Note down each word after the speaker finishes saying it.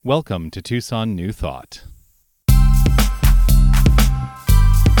Welcome to Tucson New Thought.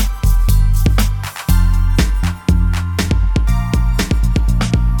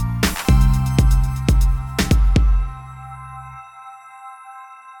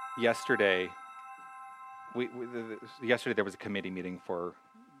 Yesterday there was a committee meeting for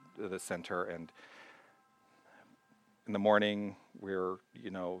the center, and in the morning I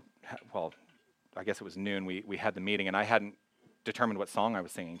guess it was noon, we had the meeting, and I hadn't determined what song I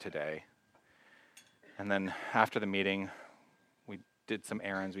was singing today. And then after the meeting, we did some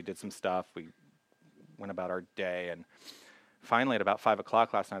errands, we did some stuff, we went about our day, and finally at about 5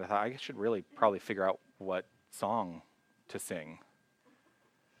 o'clock last night, I thought I should really probably figure out what song to sing.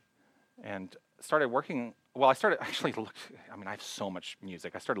 And started working, I have so much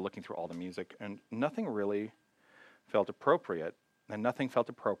music. I started looking through all the music, and nothing really felt appropriate, and nothing felt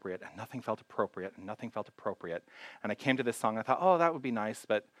appropriate, and nothing felt appropriate, and nothing felt appropriate. And I came to this song, and I thought, oh, that would be nice,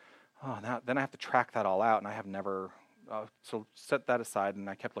 but then I have to track that all out, and I have never, so set that aside, and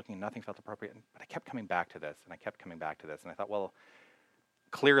I kept looking, and nothing felt appropriate, but I kept coming back to this, and I kept coming back to this, and I thought, well,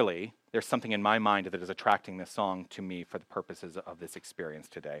 clearly, there's something in my mind that is attracting this song to me for the purposes of this experience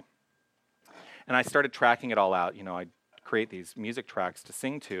today. And I started tracking it all out. I'd create these music tracks to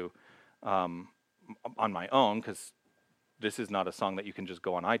sing to on my own, because this is not a song that you can just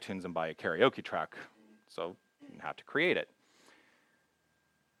go on iTunes and buy a karaoke track. So you have to create it.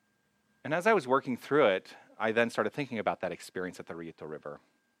 And as I was working through it, I then started thinking about that experience at the Rillito River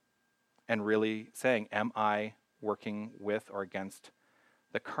and really saying, am I working with or against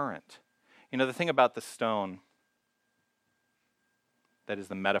the current? The thing about the stone that is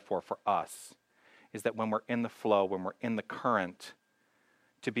the metaphor for us is that when we're in the flow, when we're in the current,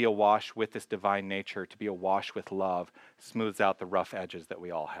 to be awash with this divine nature, to be awash with love, smooths out the rough edges that we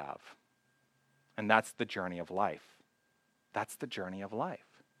all have. And that's the journey of life. That's the journey of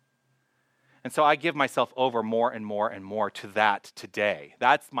life. And so I give myself over more and more and more to that today.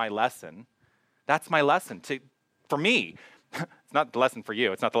 That's my lesson. That's my lesson for me. It's not the lesson for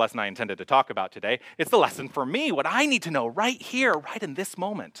you. It's not the lesson I intended to talk about today. It's the lesson for me, what I need to know right here, right in this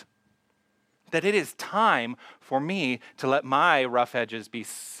moment. That it is time for me to let my rough edges be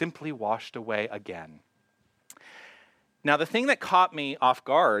simply washed away again. Now, the thing that caught me off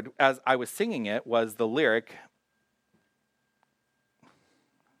guard as I was singing it was the lyric,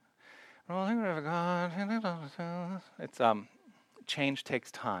 it's change takes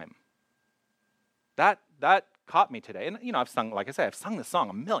time. That caught me today. And I've sung this song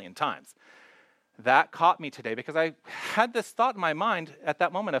a million times. That caught me today because I had this thought in my mind at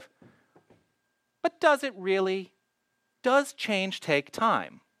that moment of, but does it really? Does change take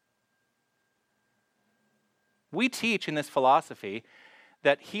time? We teach in this philosophy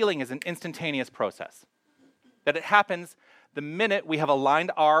that healing is an instantaneous process, that it happens the minute we have aligned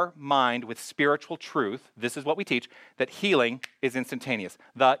our mind with spiritual truth. This is what we teach, that healing is instantaneous.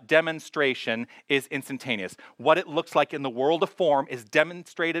 The demonstration is instantaneous. What it looks like in the world of form is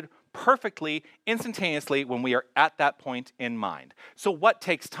demonstrated perfectly, instantaneously when we are at that point in mind. So what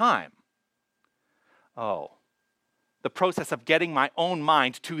takes time? Oh, the process of getting my own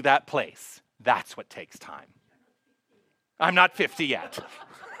mind to that place. That's what takes time. I'm not 50 yet.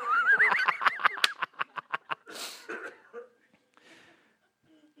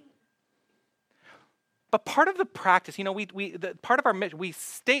 But part of the practice, part of our mission, we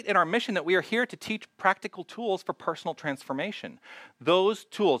state in our mission that we are here to teach practical tools for personal transformation. Those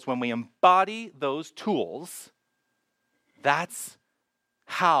tools, when we embody those tools, that's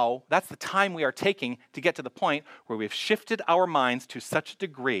the time we are taking to get to the point where we've shifted our minds to such a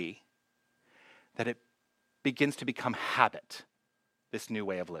degree that it begins to become habit, this new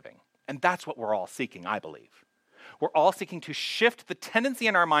way of living. And that's what we're all seeking, I believe. We're all seeking to shift the tendency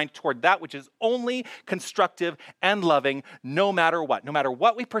in our mind toward that which is only constructive and loving, no matter what. No matter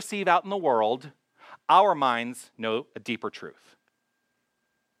what we perceive out in the world, our minds know a deeper truth.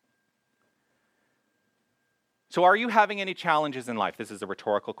 So are you having any challenges in life? This is a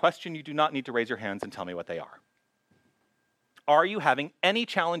rhetorical question. You do not need to raise your hands and tell me what they are. Are you having any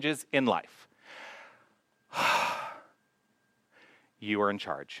challenges in life? You are in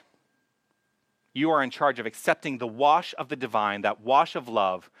charge. You are in charge of accepting the wash of the divine, that wash of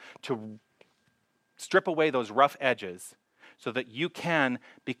love, to strip away those rough edges so that you can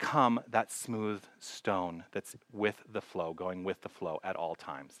become that smooth stone that's with the flow, going with the flow at all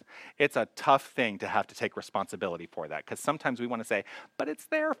times. It's a tough thing to have to take responsibility for that, because sometimes we want to say, but it's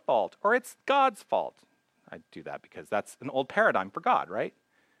their fault, or it's God's fault. I do that because that's an old paradigm for God, right?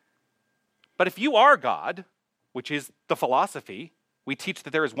 But if you are God, which is the philosophy, we teach that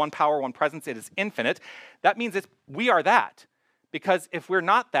there is one power, one presence, it is infinite. That means we are that. Because if we're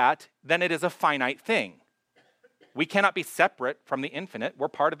not that, then it is a finite thing. We cannot be separate from the infinite. We're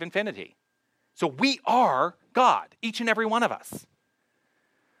part of infinity. So we are God, each and every one of us.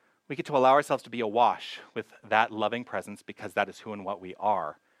 We get to allow ourselves to be awash with that loving presence because that is who and what we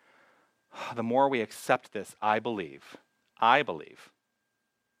are. The more we accept this, I believe, the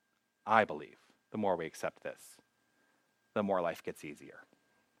more we accept this, the more life gets easier.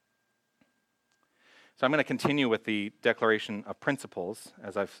 So I'm going to continue with the Declaration of Principles,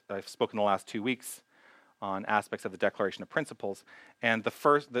 as I've spoken the last 2 weeks on aspects of the Declaration of Principles. And the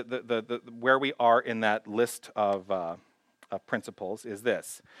first, where we are in that list of principles is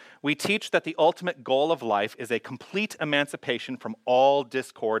this. We teach that the ultimate goal of life is a complete emancipation from all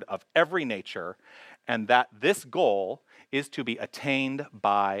discord of every nature, and that this goal is to be attained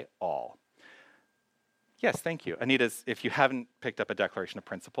by all. Yes, thank you. Anita's, if you haven't picked up a Declaration of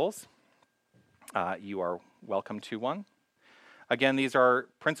Principles, you are welcome to one. Again, these are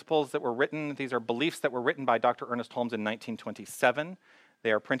principles that were written, these are beliefs that were written by Dr. Ernest Holmes in 1927.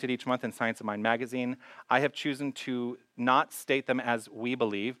 They are printed each month in Science of Mind magazine. I have chosen to not state them as we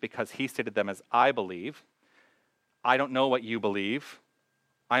believe because he stated them as I believe. I don't know what you believe.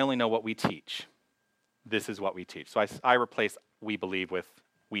 I only know what we teach. This is what we teach. So I replace we believe with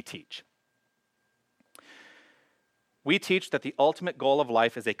we teach. We teach that the ultimate goal of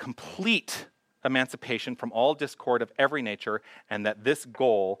life is a complete emancipation from all discord of every nature, and that this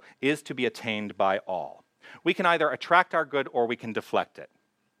goal is to be attained by all. We can either attract our good or we can deflect it.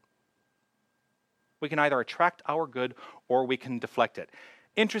 We can either attract our good or we can deflect it.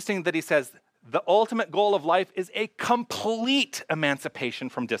 Interesting that he says the ultimate goal of life is a complete emancipation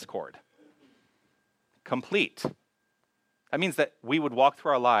from discord. Complete. That means that we would walk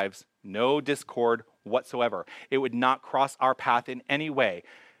through our lives no discord whatsoever. It would not cross our path in any way.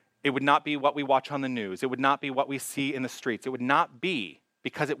 It would not be what we watch on the news. It would not be what we see in the streets. It would not be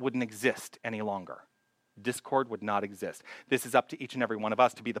because it wouldn't exist any longer. Discord would not exist. This is up to each and every one of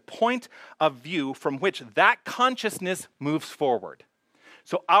us to be the point of view from which that consciousness moves forward.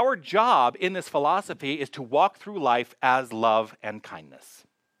 So our job in this philosophy is to walk through life as love and kindness.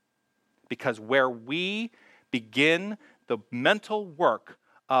 Because where we begin the mental work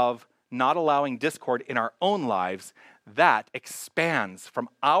of not allowing discord in our own lives, that expands from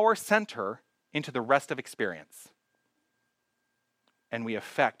our center into the rest of experience. And we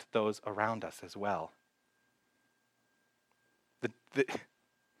affect those around us as well.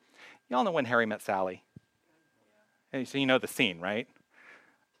 Y'all know When Harry Met Sally? Yeah. So you know the scene, right?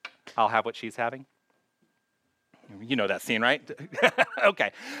 I'll have what she's having. You know that scene, right?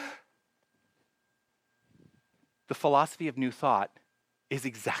 Okay. The philosophy of New Thought is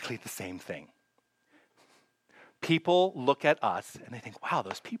exactly the same thing. People look at us and they think, wow,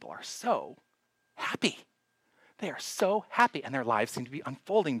 those people are so happy. They are so happy and their lives seem to be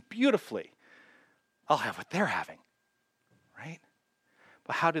unfolding beautifully. I'll have what they're having, right?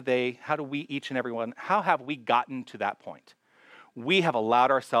 But how do we, each and every one, how have we gotten to that point? We have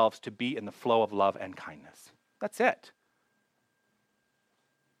allowed ourselves to be in the flow of love and kindness. That's it.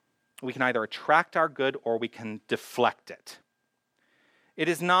 We can either attract our good or we can deflect it. It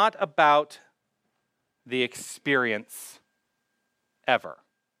is not about the experience ever.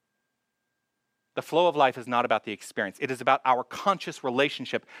 The flow of life is not about the experience. It is about our conscious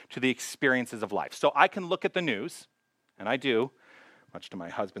relationship to the experiences of life. So I can look at the news, and I do, much to my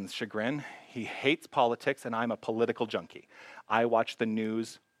husband's chagrin. He hates politics, and I'm a political junkie. I watch the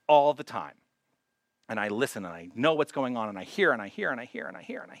news all the time. And I listen, and I know what's going on, and I hear, and I hear, and I hear, and I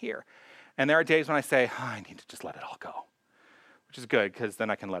hear, and I hear. And there are days when I say, I need to just let it all go. Which is good, because then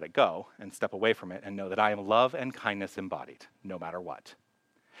I can let it go and step away from it and know that I am love and kindness embodied, no matter what.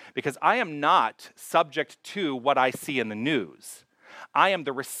 Because I am not subject to what I see in the news. I am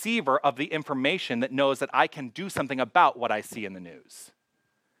the receiver of the information that knows that I can do something about what I see in the news.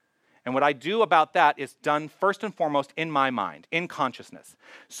 And what I do about that is done first and foremost in my mind, in consciousness.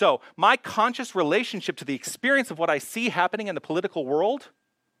 So my conscious relationship to the experience of what I see happening in the political world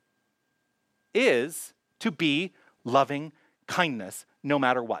is to be loving kindness no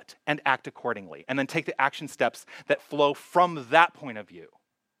matter what, and act accordingly, and then take the action steps that flow from that point of view.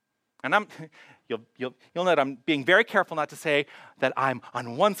 And you'll note I'm being very careful not to say that I'm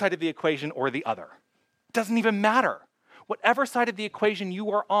on one side of the equation or the other. It doesn't even matter. Whatever side of the equation you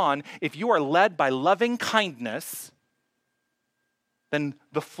are on, if you are led by loving kindness, then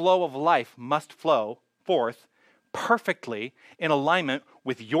the flow of life must flow forth perfectly in alignment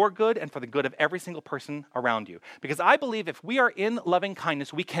with your good and for the good of every single person around you. Because I believe if we are in loving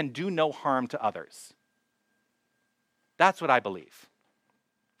kindness, we can do no harm to others. That's what I believe.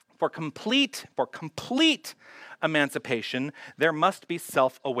 For complete emancipation, there must be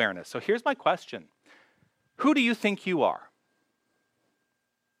self-awareness. So here's my question. Who do you think you are?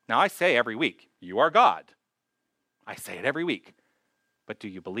 Now, I say every week, you are God. I say it every week. But do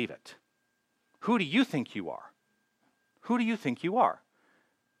you believe it? Who do you think you are? Who do you think you are?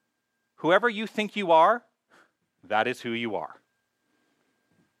 Whoever you think you are, that is who you are.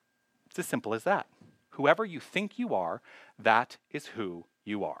 It's as simple as that. Whoever you think you are, that is who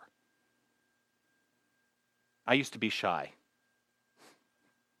you are. I used to be shy.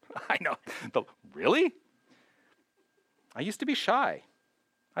 I know. Really? I used to be shy.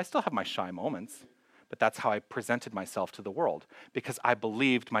 I still have my shy moments, but that's how I presented myself to the world because I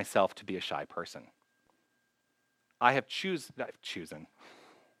believed myself to be a shy person. I have chosen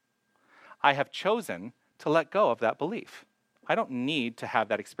to let go of that belief. I don't need to have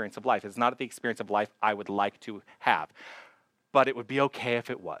that experience of life. It's not the experience of life I would like to have, but it would be okay if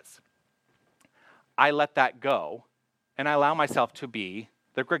it was. I let that go, and I allow myself to be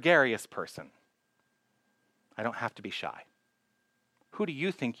the gregarious person. I don't have to be shy. Who do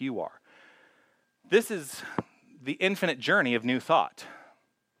you think you are? This is the infinite journey of new thought.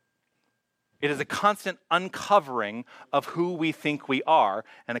 It is a constant uncovering of who we think we are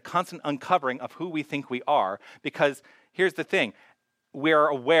and a constant uncovering of who we think we are because here's the thing. We're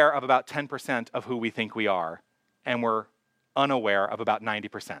aware of about 10% of who we think we are and we're unaware of about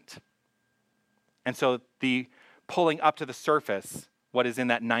 90%. And so the pulling up to the surface, what is in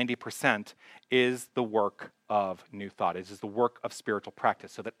that 90% is the work of new thought. It is the work of spiritual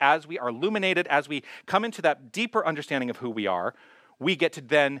practice so that as we are illuminated, as we come into that deeper understanding of who we are, we get to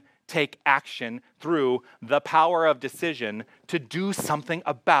then take action through the power of decision to do something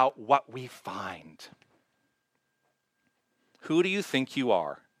about what we find. Who do you think you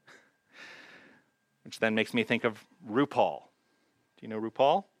are? Which then makes me think of RuPaul. Do you know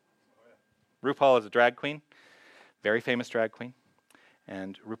RuPaul? RuPaul is a drag queen, very famous drag queen.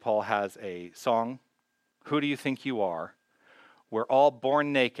 And RuPaul has a song, Who Do You Think You Are? We're all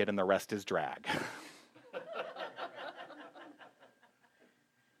born naked and the rest is drag.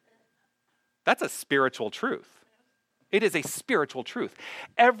 That's a spiritual truth. It is a spiritual truth.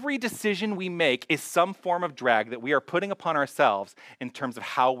 Every decision we make is some form of drag that we are putting upon ourselves in terms of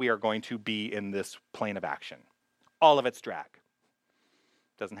how we are going to be in this plane of action. All of it's drag.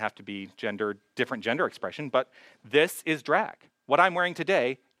 Doesn't have to be different gender expression, but this is drag. What I'm wearing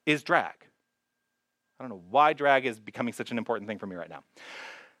today is drag. I don't know why drag is becoming such an important thing for me right now.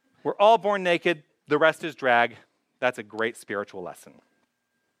 We're all born naked. The rest is drag. That's a great spiritual lesson.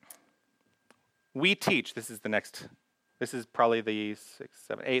 We teach, this is probably the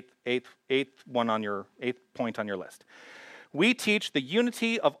eighth point on your list. We teach the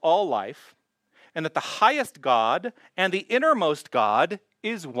unity of all life and that the highest God and the innermost God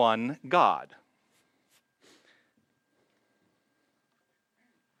is one God.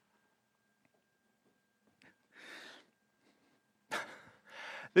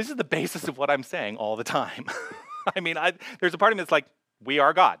 This is the basis of what I'm saying all the time. I mean, there's a part of me that's like, we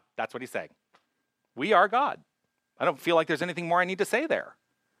are God. That's what he's saying. We are God. I don't feel like there's anything more I need to say there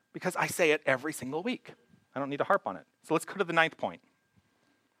because I say it every single week. I don't need to harp on it. So let's go to the 9th point.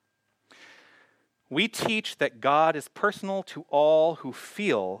 We teach that God is personal to all who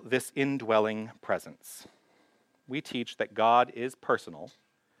feel this indwelling presence. We teach that God is personal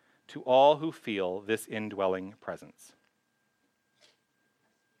to all who feel this indwelling presence.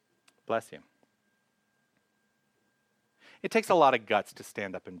 Bless you. It takes a lot of guts to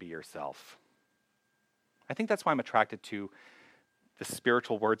stand up and be yourself. I think that's why I'm attracted to the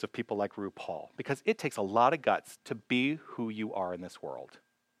spiritual words of people like RuPaul, because it takes a lot of guts to be who you are in this world.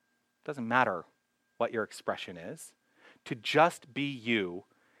 It doesn't matter what your expression is. To just be you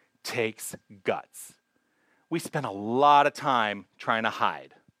takes guts. We spend a lot of time trying to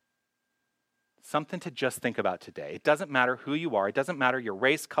hide. Something to just think about today. It doesn't matter who you are. It doesn't matter your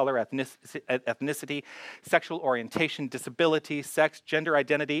race, color, ethnicity, sexual orientation, disability, sex, gender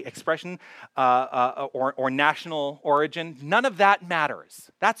identity, expression, or national origin. None of that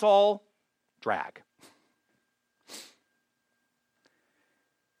matters. That's all drag.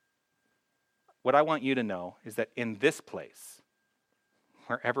 What I want you to know is that in this place,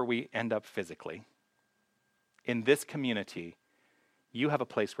 wherever we end up physically, in this community, you have a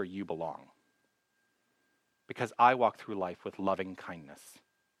place where you belong. Because I walk through life with loving kindness.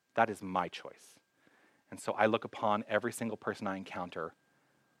 That is my choice. And so I look upon every single person I encounter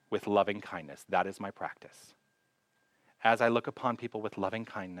with loving kindness. That is my practice. As I look upon people with loving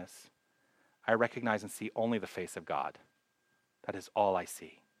kindness, I recognize and see only the face of God. That is all I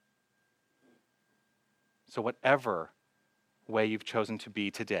see. So whatever way you've chosen to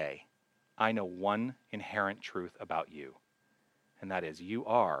be today, I know one inherent truth about you, and that is you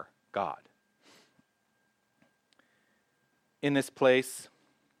are God. In this place,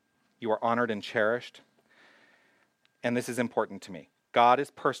 you are honored and cherished, and this is important to me. God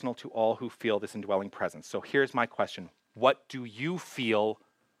is personal to all who feel this indwelling presence. So here's my question. What do you feel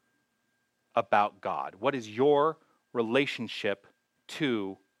about God? What is your relationship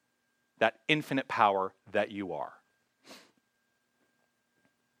to that infinite power that you are?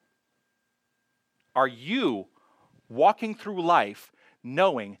 Are you walking through life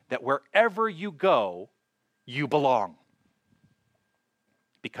knowing that wherever you go, you belong?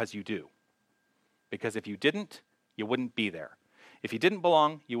 Because you do. Because if you didn't, you wouldn't be there. If you didn't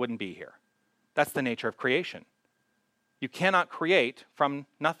belong, you wouldn't be here. That's the nature of creation. You cannot create from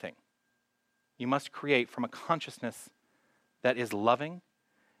nothing. You must create from a consciousness that is loving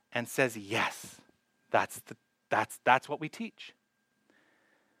and says, yes, that's what we teach.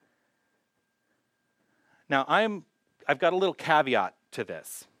 Now, I've got a little caveat to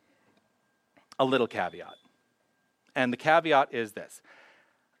this. A little caveat. And the caveat is this.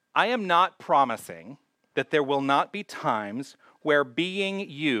 I am not promising that there will not be times where being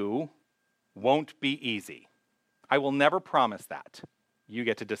you won't be easy. I will never promise that. You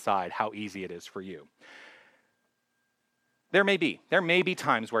get to decide how easy it is for you. There may be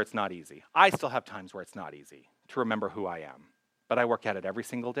times where it's not easy. I still have times where it's not easy to remember who I am, but I work at it every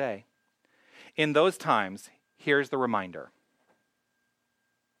single day. In those times, here's the reminder.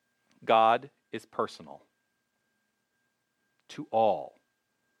 God is personal to all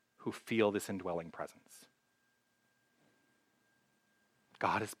who feel this indwelling presence.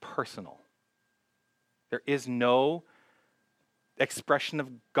 God is personal. There is no expression of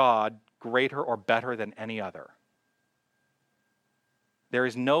God greater or better than any other. There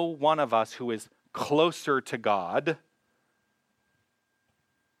is no one of us who is closer to God,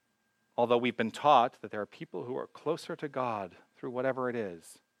 although we've been taught that there are people who are closer to God through whatever it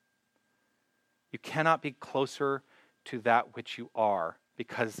is. You cannot be closer to that which you are,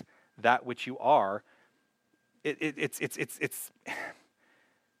 because that which you are, you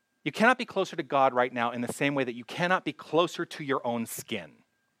cannot be closer to God right now in the same way that you cannot be closer to your own skin.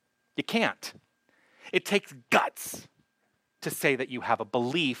 You can't. It takes guts to say that you have a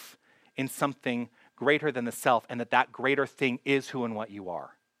belief in something greater than the self, and that greater thing is who and what you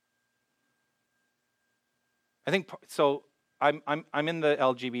are. I think so. I'm in the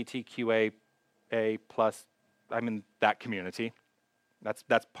LGBTQA plus. I'm in that community.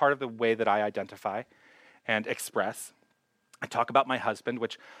 That's part of the way that I identify and express. I talk about my husband,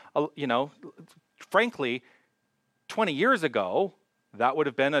 which, frankly, 20 years ago, that would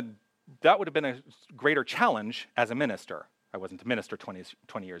have been a greater challenge as a minister. I wasn't a minister 20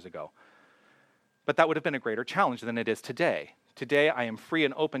 years ago. But that would have been a greater challenge than it is today. Today, I am free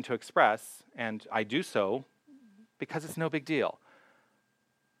and open to express, and I do so because it's no big deal.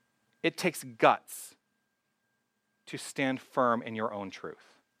 It takes guts to stand firm in your own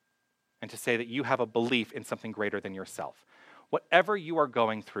truth and to say that you have a belief in something greater than yourself. Whatever you are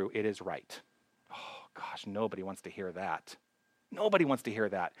going through, it is right. Oh, gosh, nobody wants to hear that. Nobody wants to hear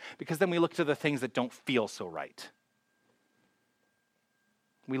that, because then we look to the things that don't feel so right.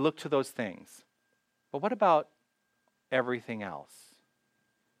 We look to those things. But what about everything else?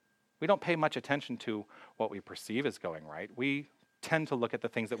 We don't pay much attention to what we perceive as going right. We tend to look at the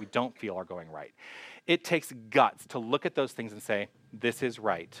things that we don't feel are going right. It takes guts to look at those things and say, this is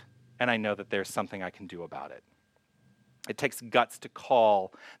right, and I know that there's something I can do about it. It takes guts to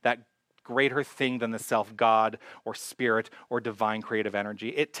call that greater thing than the self, God or spirit or divine creative energy.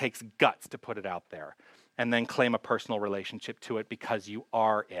 It takes guts to put it out there and then claim a personal relationship to it because you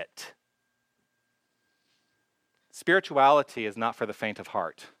are it. Spirituality is not for the faint of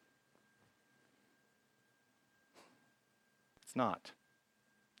heart. It's not.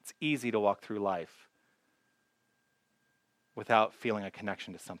 It's easy to walk through life without feeling a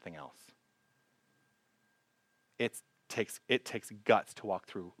connection to something else. It takes guts to walk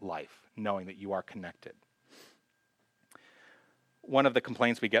through life, knowing that you are connected. One of the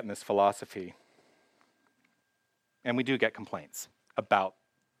complaints we get in this philosophy, and we do get complaints about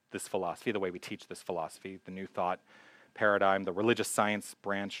this philosophy, the way we teach this philosophy, the New Thought paradigm, the religious science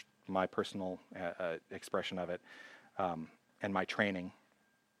branch, my personal expression of it, and my training.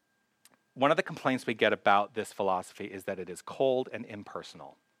 One of the complaints we get about this philosophy is that it is cold and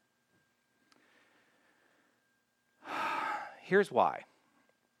impersonal. Here's why.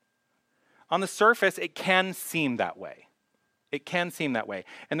 On the surface, it can seem that way. It can seem that way.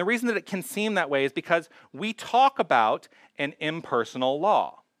 And the reason that it can seem that way is because we talk about an impersonal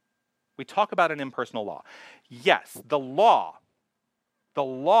law. We talk about an impersonal law. Yes, the law The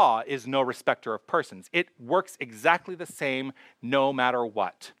law is no respecter of persons. It works exactly the same no matter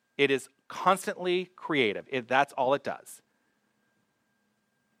what. It is constantly creative. That's all it does.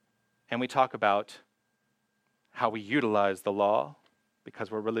 And we talk about how we utilize the law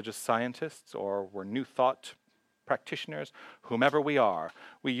because we're religious scientists or we're new thought practitioners, whomever we are.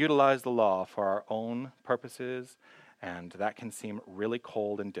 We utilize the law for our own purposes, and that can seem really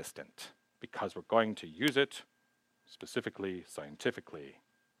cold and distant because we're going to use it specifically, scientifically.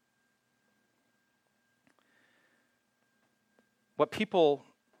 What people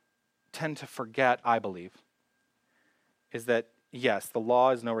tend to forget, I believe, is that, yes, the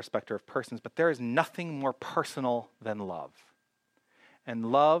law is no respecter of persons, but there is nothing more personal than love.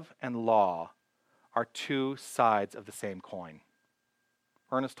 And love and law are two sides of the same coin.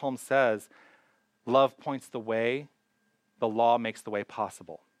 Ernest Holmes says, love points the way, the law makes the way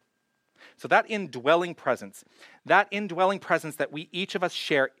possible. So that indwelling presence that we each of us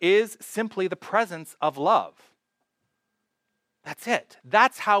share is simply the presence of love. That's it.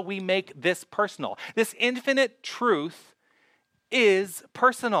 That's how we make this personal. This infinite truth is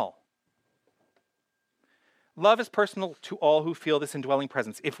personal. Love is personal to all who feel this indwelling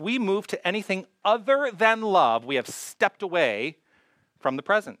presence. If we move to anything other than love, we have stepped away from the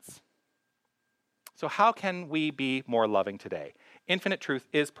presence. So how can we be more loving today? Infinite truth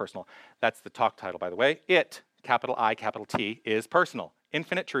is personal. That's the talk title, by the way. It, capital I, capital T, is personal.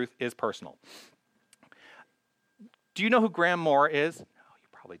 Infinite truth is personal. Do you know who Graham Moore is? No, you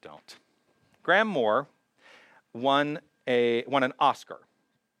probably don't. Graham Moore won an Oscar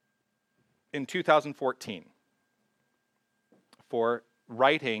in 2014 for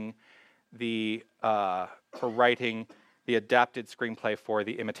writing the adapted screenplay for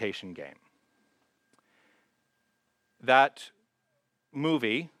The Imitation Game. That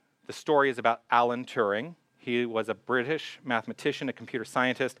movie, the story is about Alan Turing. He was a British mathematician, a computer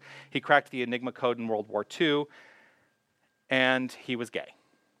scientist. He cracked the Enigma code in World War II, and he was gay.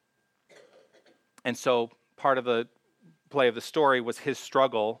 And so part of the play of the story was his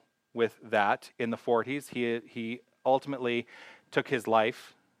struggle with that in the 40s. He ultimately took his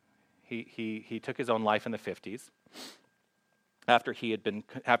life. He took his own life in the 50s after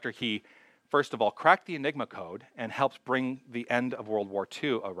he first of all cracked the Enigma code and helped bring the end of World War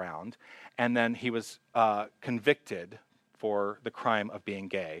II around, and then he was convicted for the crime of being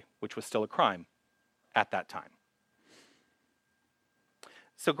gay, which was still a crime at that time.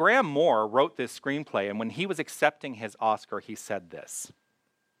 So Graham Moore wrote this screenplay, and when he was accepting his Oscar, he said this: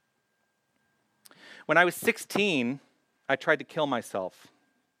 "When I was 16, I tried to kill myself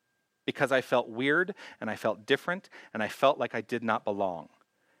because I felt weird and I felt different and I felt like I did not belong.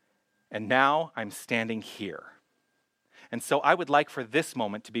 And now I'm standing here. And so I would like for this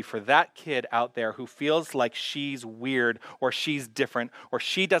moment to be for that kid out there who feels like she's weird or she's different or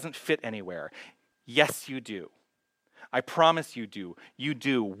she doesn't fit anywhere. Yes, you do. I promise you do. You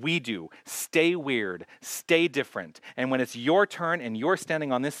do. We do. Stay weird. Stay different. And when it's your turn and you're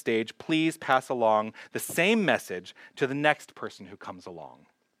standing on this stage, please pass along the same message to the next person who comes along."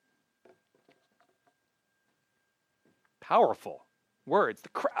 Powerful words. The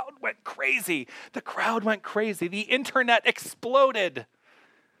crowd went crazy. The crowd went crazy. The internet exploded.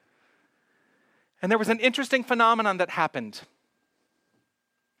 And there was an interesting phenomenon that happened.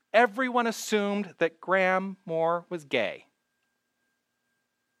 Everyone assumed that Graham Moore was gay.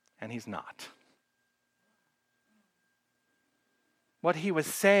 And he's not. What he was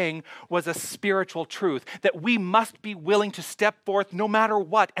saying was a spiritual truth, that we must be willing to step forth no matter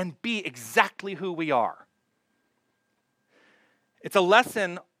what and be exactly who we are. It's a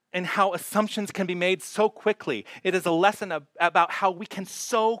lesson in how assumptions can be made so quickly. It is a lesson about how we can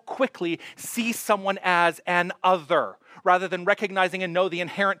so quickly see someone as an other, rather than recognizing and know the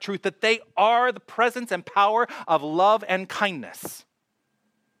inherent truth that they are the presence and power of love and kindness.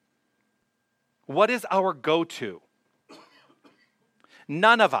 What is our go-to?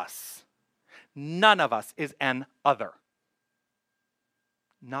 None of us is an other.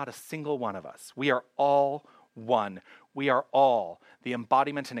 Not a single one of us. We are all one. We are all the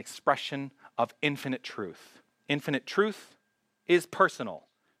embodiment and expression of infinite truth. Infinite truth is personal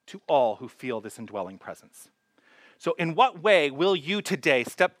to all who feel this indwelling presence. So in what way will you today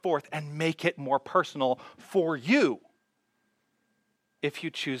step forth and make it more personal for you if you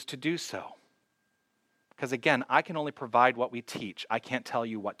choose to do so? Because again, I can only provide what we teach. I can't tell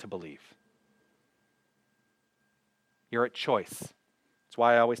you what to believe. You're at choice. That's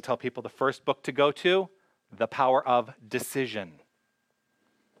why I always tell people the first book to go to, The Power of Decision.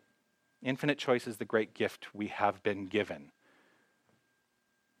 Infinite choice is the great gift we have been given.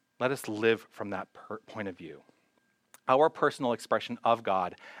 Let us live from that point of view. Our personal expression of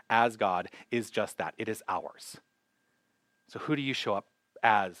God as God is just that. It is ours. So who do you show up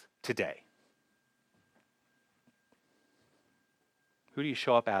as today? Who do you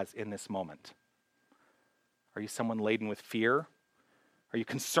show up as in this moment? Are you someone laden with fear? Are you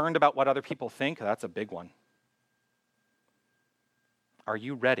concerned about what other people think? That's a big one. Are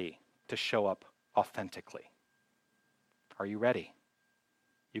you ready to show up authentically? Are you ready?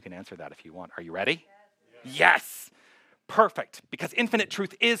 You can answer that if you want. Are you ready? Yes. Perfect. Because infinite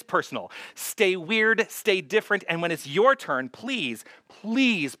truth is personal. Stay weird, stay different, and when it's your turn, please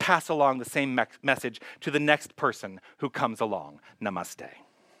pass along the same message to the next person who comes along. Namaste.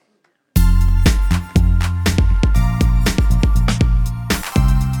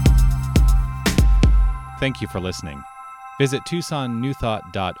 Thank you for listening. Visit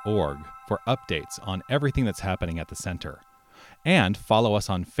TucsonNewThought.org for updates on everything that's happening at the center. And follow us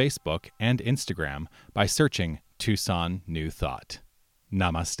on Facebook and Instagram by searching Tucson New Thought.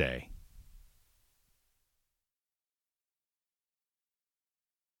 Namaste.